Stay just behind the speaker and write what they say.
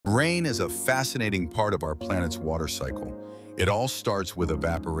Rain is a fascinating part of our planet's water cycle. It all starts with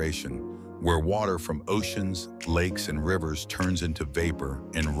evaporation, where water from oceans, lakes, and rivers turns into vapor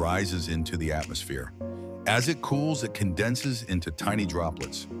and rises into the atmosphere. As it cools, it condenses into tiny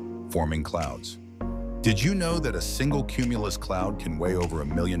droplets, forming clouds. Did you know that a single cumulus cloud can weigh over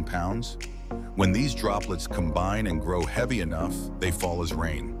 1,000,000 pounds? When these droplets combine and grow heavy enough, they fall as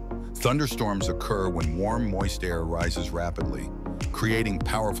rain. Thunderstorms occur when warm, moist air rises rapidly, creating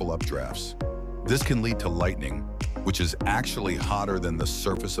powerful updrafts. This can lead to lightning, which is actually hotter than the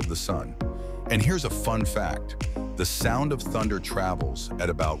surface of the sun. And here's a fun fact. The sound of thunder travels at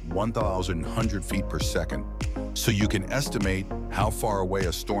about 1,100 feet per second, so you can estimate how far away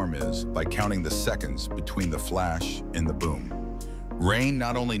a storm is by counting the seconds between the flash and the boom. Rain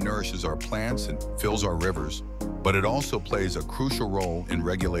not only nourishes our plants and fills our rivers, but it also plays a crucial role in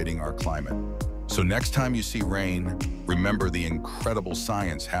regulating our climate. So next time you see rain, remember the incredible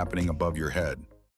science happening above your head.